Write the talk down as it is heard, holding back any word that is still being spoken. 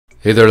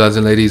Hey there lads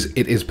and ladies,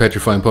 it is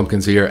Petrifying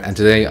Pumpkins here, and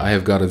today I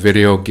have got a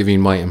video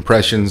giving my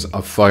impressions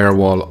of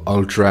Firewall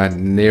Ultra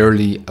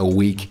nearly a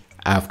week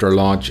after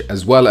launch,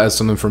 as well as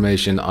some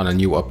information on a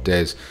new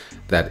update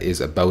that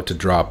is about to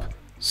drop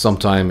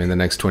sometime in the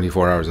next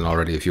 24 hours, and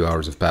already a few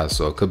hours have passed,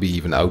 so it could be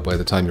even out by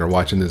the time you're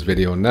watching this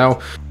video now.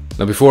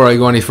 Now before I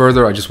go any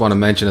further, I just want to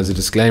mention as a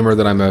disclaimer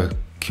that I'm a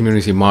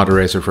community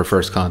moderator for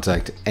First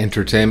Contact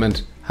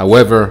Entertainment.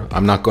 However,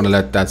 I'm not going to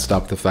let that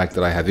stop the fact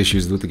that I have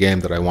issues with the game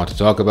that I want to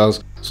talk about.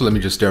 So let me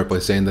just start by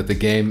saying that the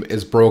game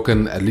is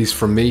broken, at least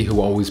for me who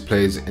always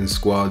plays in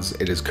squads.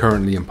 It is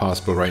currently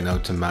impossible right now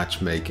to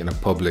matchmake in a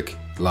public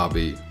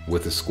lobby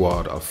with a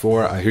squad of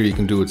 4. I hear you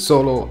can do it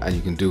solo and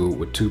you can do it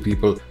with 2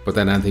 people, but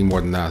then anything more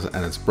than that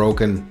and it's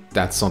broken,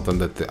 that's something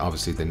that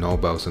obviously they know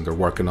about and they're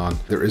working on.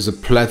 There is a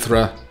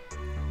plethora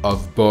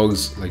of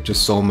bugs, like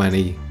just so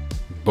many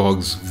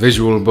bugs,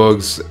 visual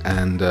bugs,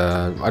 and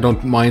I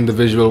don't mind the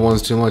visual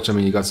ones too much. I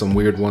mean, you got some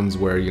weird ones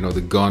where, you know, the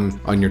gun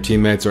on your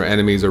teammates or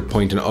enemies are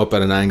pointing up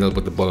at an angle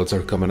but the bullets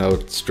are coming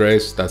out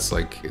straight. That's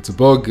like, it's a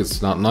bug,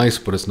 it's not nice,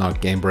 but it's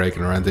not game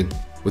breaking or anything.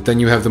 But then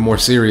you have the more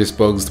serious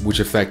bugs which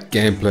affect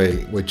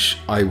gameplay, which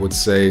I would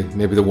say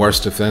maybe the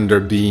worst offender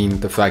being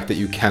the fact that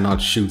you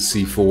cannot shoot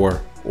C4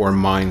 or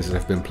mines that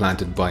have been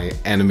planted by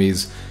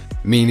enemies,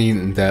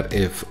 meaning that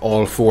if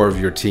all 4 of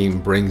your team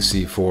bring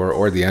C4,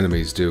 or the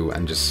enemies do,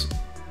 and just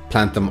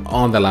plant them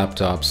on the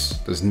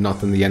laptops, there's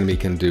nothing the enemy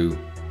can do.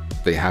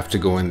 They have to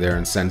go in there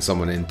and send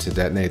someone in to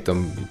detonate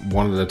them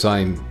one at a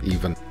time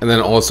even. And then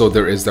also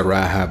there is the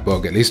Raha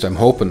bug, at least I'm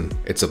hoping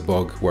it's a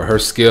bug, where her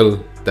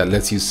skill that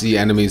lets you see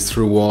enemies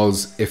through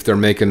walls if they're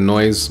making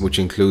noise, which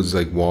includes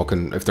like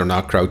walking, if they're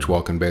not crouch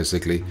walking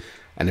basically.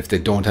 And if they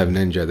don't have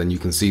ninja, then you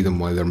can see them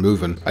while they're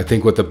moving. I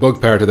think what the bug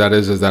part of that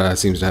is that it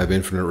seems to have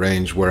infinite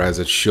range, whereas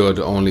it should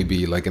only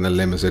be like in a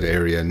limited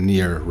area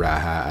near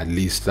Raha. At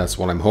least that's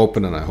what I'm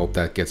hoping, and I hope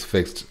that gets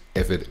fixed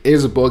if it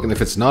is a bug. And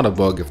if it's not a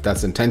bug, if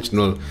that's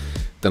intentional,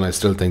 then I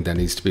still think that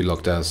needs to be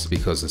looked at,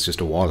 because it's just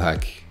a wall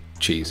hack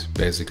cheat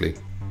basically.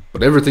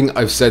 But everything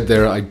I've said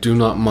there, I do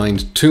not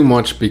mind too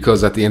much,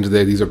 because at the end of the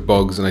day, these are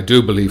bugs, and I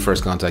do believe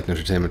First Contact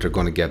Entertainment are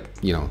going to get,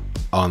 you know,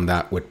 on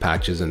that with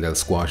patches, and they'll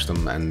squash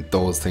them, and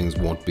those things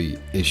won't be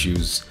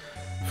issues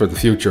for the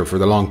future, for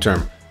the long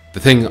term. The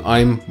thing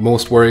I'm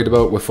most worried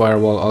about with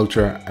Firewall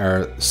Ultra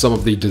are some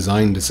of the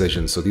design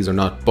decisions. So these are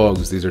not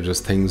bugs, these are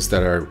just things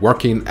that are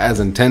working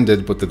as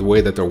intended, but the way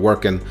that they're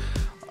working,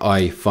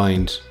 I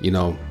find, you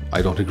know,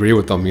 I don't agree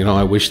with them. You know,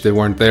 I wish they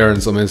weren't there in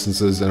some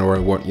instances, and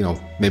or what, you know,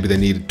 maybe they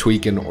needed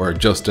tweaking or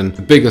adjusting.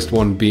 The biggest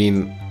one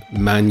being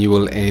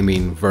manual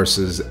aiming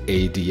versus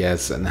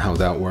ADS and how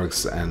that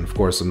works. And of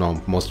course, I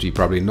know most of you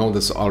probably know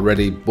this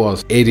already,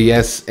 but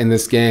ADS in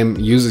this game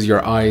uses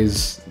your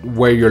eyes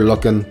where you're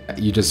looking.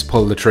 You just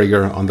pull the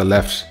trigger on the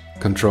left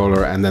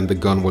controller and then the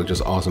gun will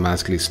just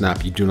automatically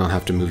snap. You do not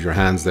have to move your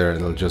hands there,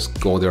 it'll just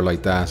go there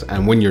like that.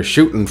 And when you're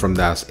shooting from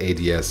that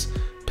ADS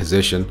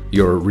position,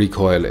 your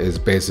recoil is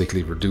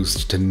basically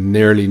reduced to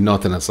nearly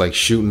nothing. It's like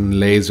shooting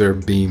laser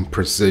beam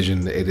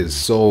precision. It is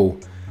so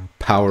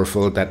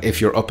powerful that if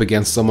you're up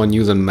against someone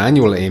using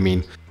manual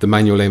aiming, the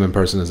manual aiming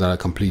person is at a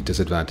complete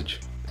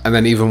disadvantage. And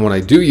then even when I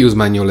do use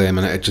manual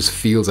aiming, it just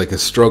feels like a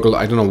struggle.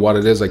 I don't know what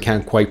it is, I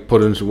can't quite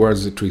put it into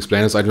words to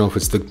explain this. I don't know if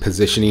it's the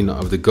positioning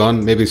of the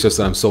gun, maybe it's just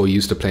that I'm so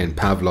used to playing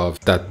Pavlov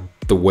that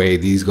the way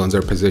these guns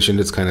are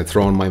positioned, it's kind of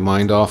throwing my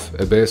mind off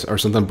a bit or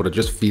something, but it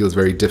just feels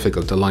very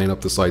difficult to line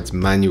up the sights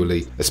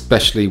manually,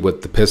 especially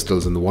with the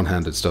pistols and the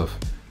one-handed stuff.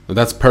 Now,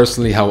 that's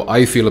personally how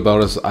I feel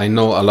about it. I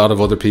know a lot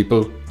of other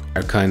people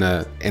are kind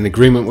of in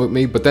agreement with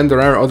me, but then there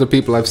are other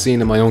people I've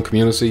seen in my own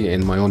community,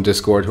 in my own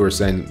Discord, who are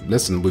saying,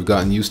 listen, we've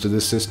gotten used to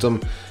this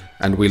system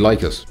and we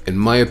like it. In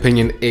my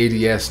opinion,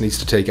 ADS needs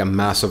to take a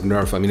massive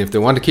nerf. I mean, if they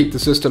want to keep the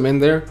system in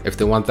there, if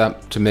they want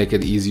that to make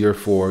it easier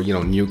for, you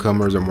know,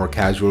 newcomers or more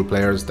casual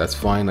players, that's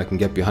fine, I can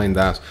get behind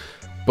that.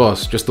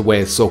 But just the way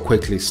it so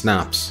quickly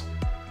snaps,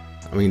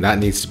 I mean, that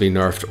needs to be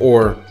nerfed.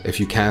 Or if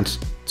you can't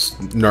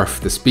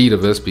nerf the speed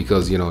of it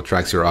because, you know, it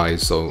tracks your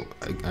eyes, so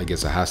I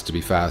guess it has to be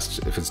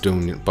fast if it's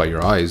doing it by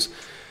your eyes,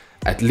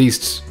 at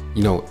least,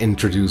 you know,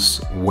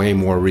 introduce way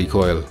more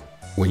recoil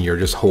when you're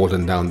just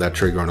holding down that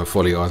trigger on a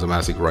fully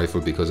automatic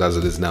rifle, because as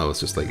it is now,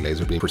 it's just like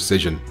laser beam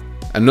precision.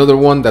 Another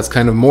one that's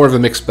kind of more of a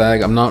mixed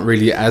bag, I'm not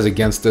really as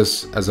against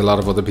this as a lot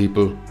of other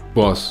people,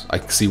 but I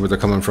see where they're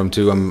coming from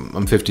too, I'm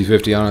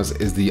 50-50 on it,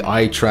 is the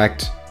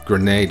eye-tracked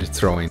grenade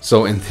throwing.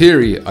 So in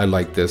theory, I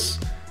like this.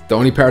 The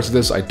only parts of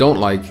this I don't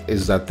like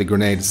is that the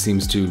grenade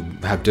seems to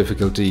have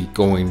difficulty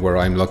going where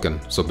I'm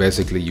looking. So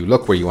basically you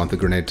look where you want the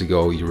grenade to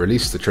go, you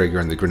release the trigger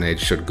and the grenade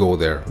should go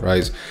there,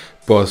 right?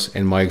 But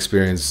in my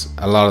experience,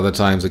 a lot of the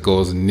times it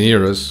goes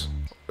near us,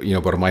 you know,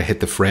 but it might hit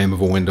the frame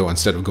of a window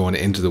instead of going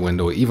into the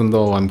window, even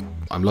though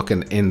I'm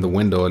looking in the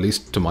window, at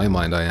least to my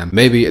mind I am.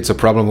 Maybe it's a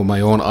problem with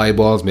my own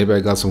eyeballs, maybe I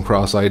got some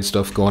cross-eyed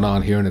stuff going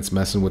on here and it's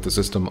messing with the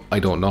system, I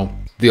don't know.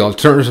 The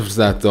alternative to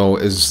that though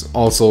is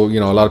also, you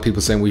know, a lot of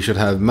people saying we should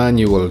have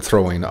manual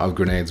throwing of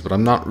grenades, but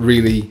I'm not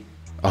really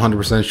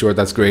 100% sure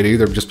that's great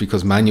either, just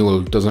because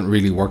manual doesn't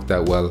really work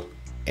that well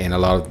in a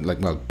lot of, like,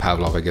 well,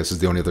 Pavlov I guess is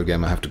the only other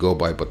game I have to go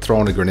by, but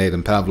throwing a grenade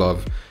in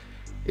Pavlov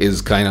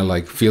is kind of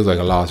like, feels like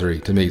a lottery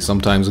to me.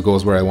 Sometimes it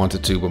goes where I want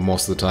it to, but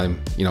most of the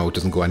time, you know, it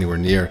doesn't go anywhere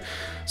near.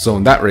 So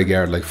in that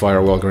regard, like,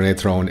 Firewall grenade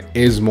throwing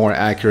is more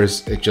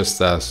accurate. It's just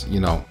that, you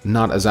know,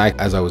 not as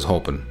accurate as I was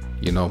hoping,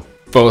 you know.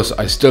 But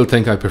I still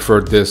think I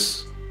preferred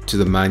this to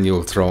the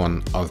manual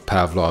throwing of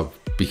Pavlov,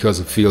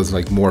 because it feels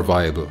like more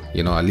viable.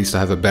 You know, at least I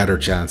have a better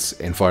chance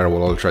in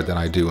Firewall Ultra than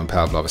I do in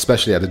Pavlov,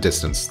 especially at a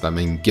distance. I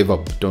mean, give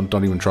up, don't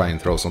even try and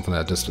throw something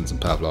at a distance in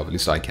Pavlov, at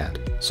least I can't.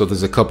 So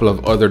there's a couple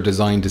of other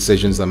design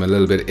decisions I'm a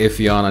little bit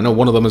iffy on. I know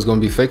one of them is going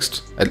to be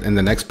fixed in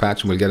the next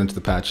patch, and we'll get into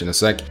the patch in a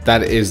sec.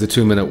 That is the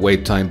 2-minute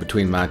wait time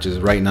between matches.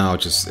 Right now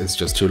it's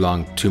just too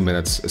long, 2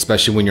 minutes,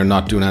 especially when you're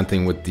not doing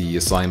anything with the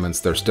assignments.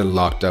 They're still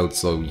locked out,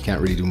 so you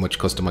can't really do much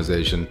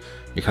customization.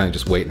 You're kind of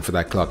just waiting for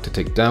that clock to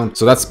tick down.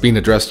 So that's been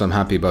addressed. I'm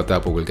happy about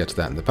that, but we'll get to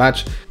that in the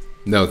patch.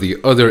 Now, the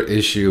other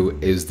issue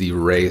is the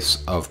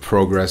race of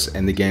progress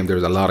in the game.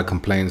 There's a lot of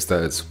complaints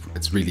that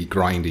it's really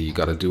grindy. You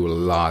got to do a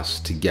lot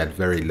to get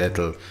very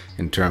little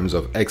in terms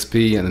of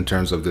XP and in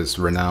terms of this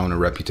renown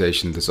and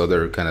reputation, this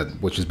other kind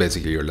of, which is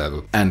basically your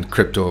level. And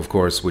crypto, of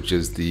course, which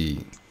is the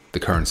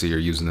currency you're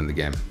using in the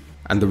game.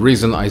 And the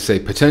reason I say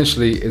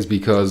potentially is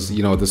because,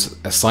 you know, this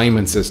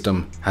assignment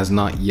system has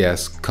not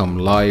yet come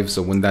live.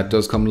 So when that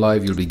does come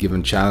live, you'll be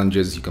given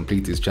challenges, you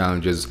complete these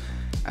challenges,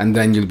 and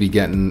then you'll be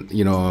getting,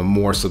 you know, a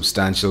more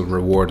substantial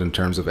reward in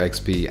terms of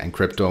XP and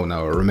crypto.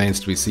 Now, it remains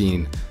to be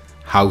seen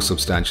how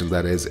substantial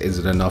that is. Is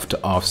it enough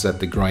to offset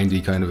the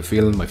grindy kind of a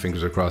feeling? My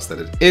fingers are crossed that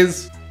it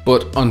is.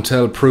 But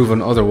until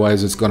proven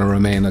otherwise, it's going to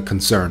remain a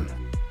concern.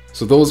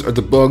 So those are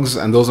the bugs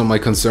and those are my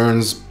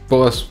concerns.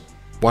 But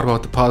what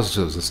about the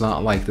positives? It's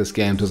not like this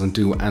game doesn't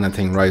do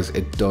anything right.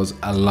 It does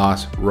a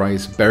lot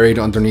right. Buried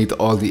underneath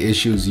all the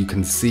issues, you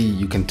can see,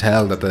 you can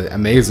tell that the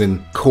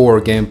amazing core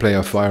gameplay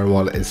of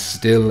Firewall is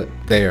still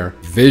there.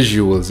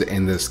 Visuals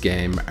in this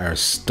game are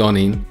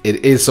stunning.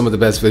 It is some of the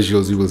best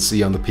visuals you will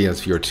see on the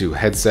PS4 2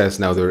 headsets.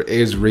 Now, there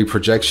is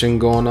reprojection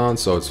going on,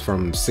 so it's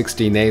from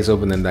 16:8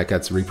 up and then that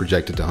gets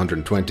reprojected to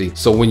 120.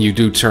 So when you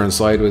do turn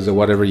sideways or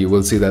whatever, you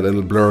will see that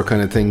little blur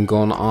kind of thing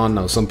going on.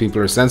 Now, some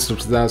people are sensitive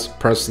to that.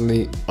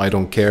 Personally, I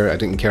don't care. I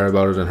didn't care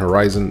about it in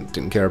Horizon,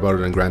 didn't care about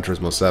it in Gran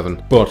Turismo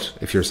 7. But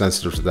if you're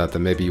sensitive to that,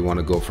 then maybe you want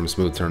to go from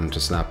smooth turn to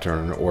snap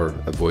turn or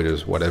avoid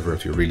it, whatever,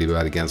 if you're really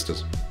bad against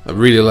it. I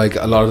really like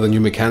a lot of the new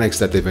mechanics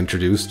that they've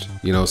introduced.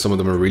 You know, some of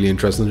them are really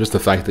interesting. Just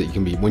the fact that you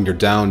can be, when you're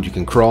down, you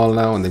can crawl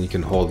now, and then you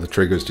can hold the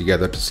triggers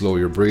together to slow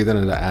your breathing,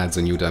 and it adds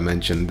a new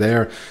dimension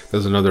there.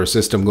 There's another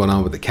system going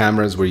on with the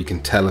cameras where you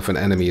can tell if an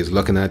enemy is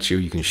looking at you.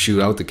 You can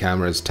shoot out the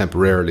cameras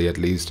temporarily at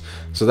least.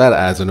 So that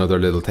adds another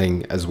little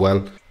thing as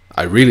well.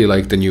 I really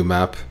like the new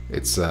map.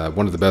 It's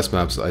one of the best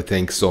maps I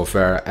think so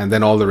far. And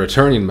then all the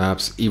returning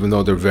maps, even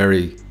though they're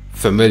very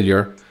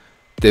familiar,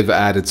 they've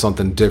added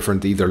something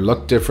different. They either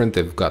look different,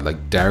 they've got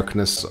like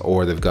darkness,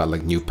 or they've got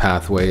like new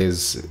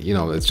pathways. You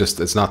know,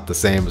 it's not the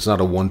same. It's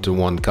not a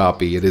one-to-one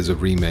copy. It is a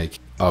remake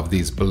of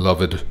these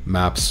beloved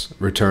maps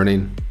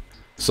returning.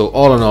 So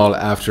all in all,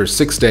 after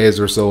 6 days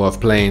or so of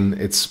playing,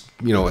 it's,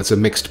 you know, it's a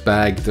mixed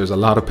bag. There's a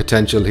lot of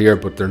potential here,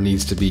 but there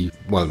needs to be,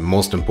 well,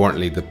 most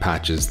importantly, the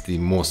patches. The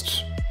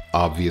most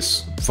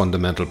obvious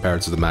fundamental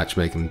parts of the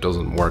matchmaking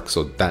doesn't work,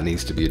 so that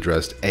needs to be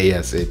addressed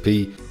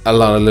ASAP. A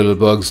lot of little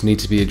bugs need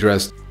to be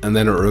addressed, and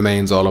then it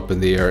remains all up in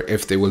the air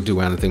if they will do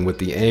anything with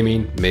the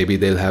aiming. Maybe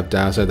they'll have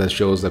data that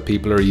shows that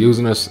people are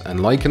using it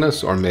and liking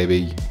it, or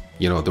maybe,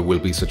 you know, there will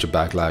be such a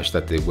backlash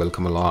that they will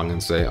come along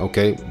and say,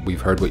 okay,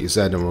 we've heard what you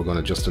said and we're going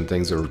to adjust some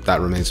things, or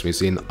that remains to be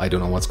seen. I don't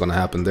know what's going to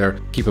happen there.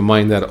 Keep in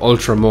mind that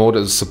Ultra mode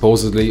is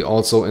supposedly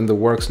also in the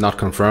works, not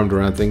confirmed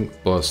or anything,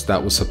 but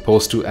that was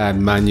supposed to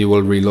add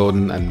manual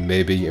reloading, and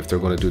maybe if they're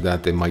going to do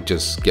that, they might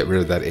just get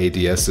rid of that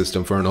ADS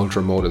system for an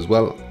Ultra mode as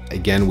well.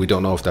 Again, we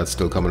don't know if that's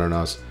still coming or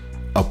not.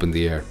 Up in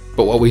the air.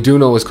 But what we do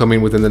know is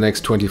coming within the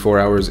next 24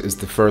 hours is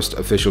the first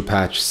official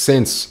patch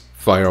since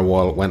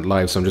Firewall went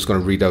live. So I'm just going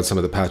to read out some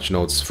of the patch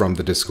notes from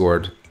the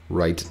Discord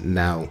right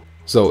now.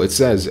 So it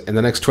says, in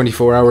the next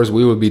 24 hours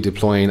we will be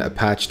deploying a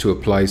patch to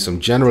apply some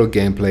general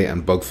gameplay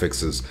and bug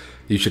fixes.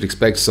 You should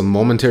expect some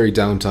momentary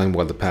downtime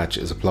while the patch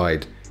is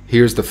applied.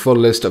 Here's the full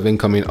list of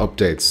incoming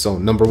updates. So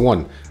number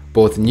 1,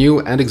 both new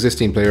and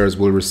existing players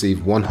will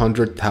receive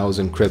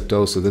 100,000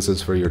 crypto. So this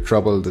is for your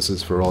trouble. This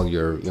is for all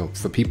your, you know,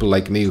 for people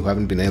like me who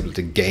haven't been able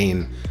to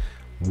gain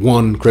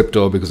 1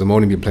 crypto because I'm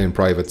only been playing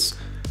privates.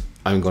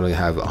 I'm going to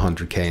have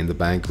 100k in the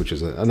bank, which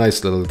is a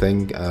nice little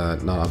thing.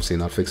 Obviously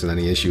not fixing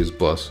any issues,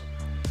 but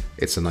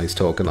it's a nice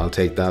token. I'll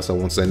take that, so I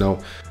won't say no.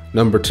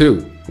 Number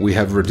 2, we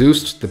have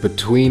reduced the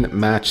between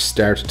match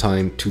start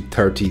time to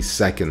 30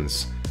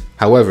 seconds.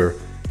 However,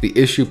 the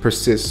issue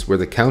persists where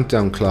the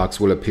countdown clocks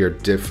will appear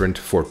different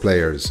for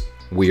players.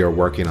 We are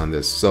working on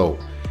this. So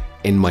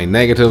in my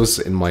negatives,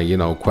 in my, you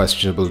know,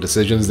 questionable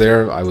decisions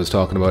there, I was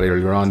talking about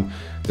earlier on,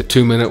 the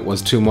 2 minute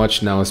was too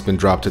much. Now it's been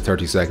dropped to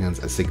 30 seconds,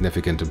 a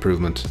significant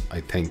improvement,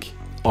 I think.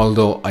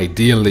 although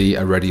ideally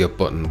a ready up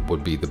button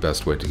would be the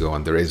best way to go,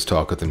 and there is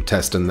talk of them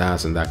testing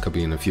that, and that could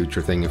be in a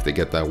future thing if they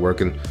get that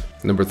working.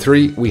 Number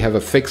 3, we have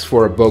a fix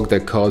for a bug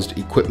that caused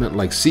equipment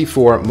like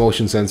C4,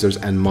 motion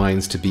sensors and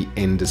mines to be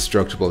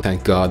indestructible.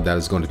 Thank God that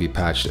is going to be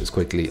patched as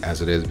quickly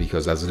as it is,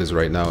 because as it is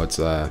right now, it's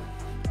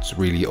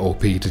really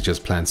OP to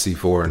just plant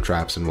C4 and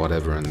traps and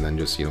whatever and then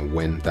just, you know,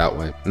 win that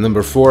way.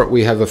 Number 4,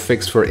 we have a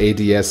fix for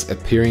ADS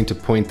appearing to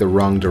point the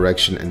wrong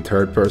direction in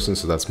third person,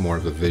 so that's more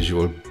of a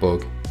visual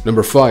bug.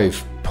 Number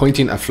 5,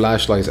 pointing a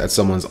flashlight at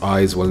someone's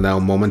eyes will now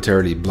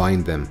momentarily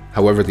blind them.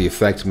 However, the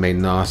effect may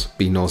not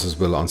be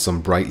noticeable on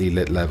some brightly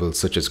lit levels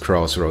such as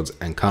crossroads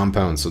and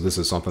compounds, so this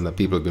is something that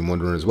people have been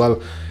wondering as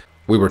well.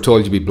 We were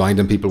told you'd be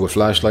blinding people with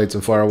flashlights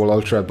in Firewall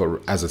Ultra,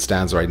 but as it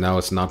stands right now,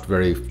 it's not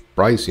very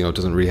bright, you know, it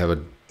doesn't really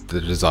have the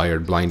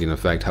desired blinding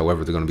effect.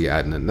 However, they're going to be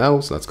adding it now,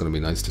 so that's going to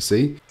be nice to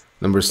see.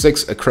 Number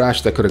 6, a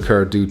crash that could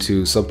occur due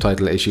to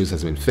subtitle issues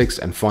has been fixed,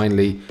 and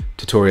finally,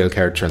 tutorial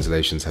card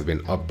translations have been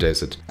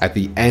updated. At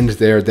the end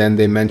there, then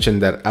they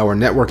mentioned that our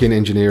networking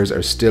engineers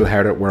are still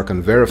hard at work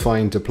on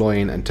verifying,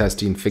 deploying and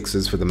testing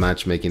fixes for the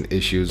matchmaking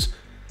issues,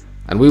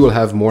 and we will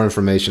have more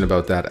information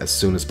about that as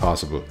soon as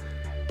possible.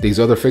 These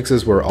other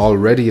fixes were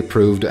already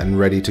approved and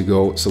ready to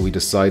go, so we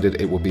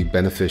decided it would be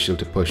beneficial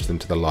to push them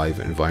to the live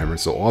environment.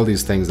 So all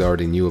these things they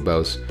already knew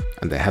about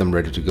and they had them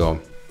ready to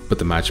go, but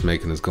the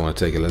matchmaking is going to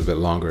take a little bit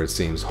longer, it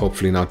seems.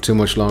 Hopefully not too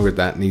much longer.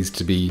 That needs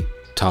to be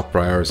top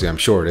priority. I'm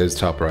sure it is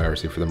top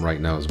priority for them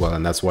right now as well,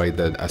 and that's why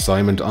the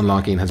assignment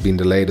unlocking has been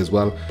delayed as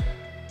well,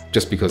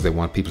 just because they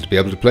want people to be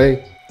able to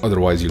play.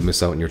 Otherwise you'll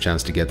miss out on your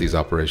chance to get these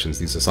operations,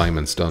 these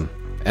assignments done.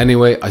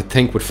 Anyway, I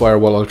think with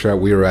Firewall Ultra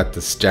we are at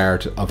the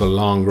start of a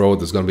long road.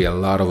 There's going to be a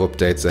lot of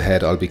updates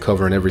ahead. I'll be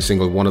covering every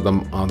single one of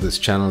them on this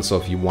channel, so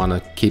if you want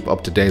to keep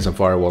up to date on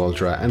Firewall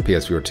Ultra and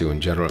PSVR 2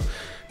 in general,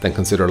 then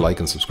consider like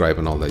and subscribe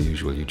and all that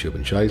usual YouTube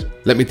and shite.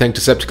 Let me thank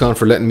Decepticon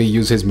for letting me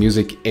use his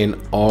music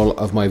in all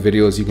of my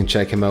videos. You can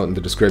check him out in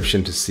the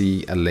description to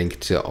see a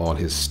link to all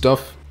his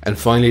stuff. And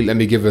finally, let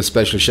me give a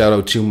special shout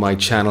out to my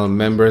channel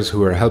members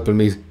who are helping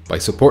me by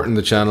supporting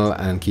the channel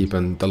and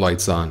keeping the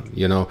lights on,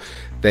 you know.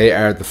 They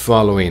are the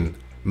following: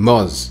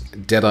 Muzz,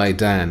 Deadeye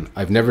Dan,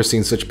 I've never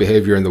seen such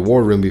behavior in the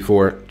war room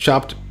before,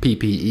 Chopped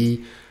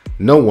PPE,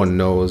 No One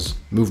Knows,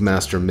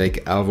 Movemaster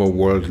Make Alvo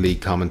World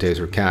League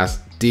Commentator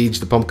Cast, Deej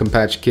the Pumpkin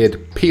Patch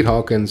Kid, Pete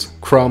Hawkins,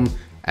 Crumb,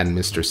 and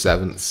Mr.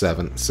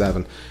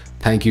 777.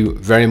 Thank you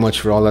very much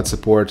for all that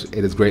support.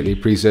 It is greatly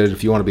appreciated.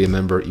 If you want to be a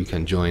member, you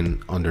can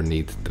join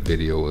underneath the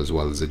video as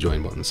well as the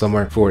join button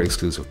somewhere for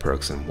exclusive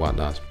perks and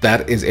whatnot.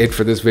 That is it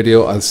for this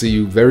video. I'll see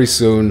you very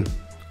soon.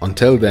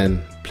 Until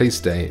then, please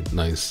stay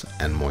nice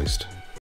and moist.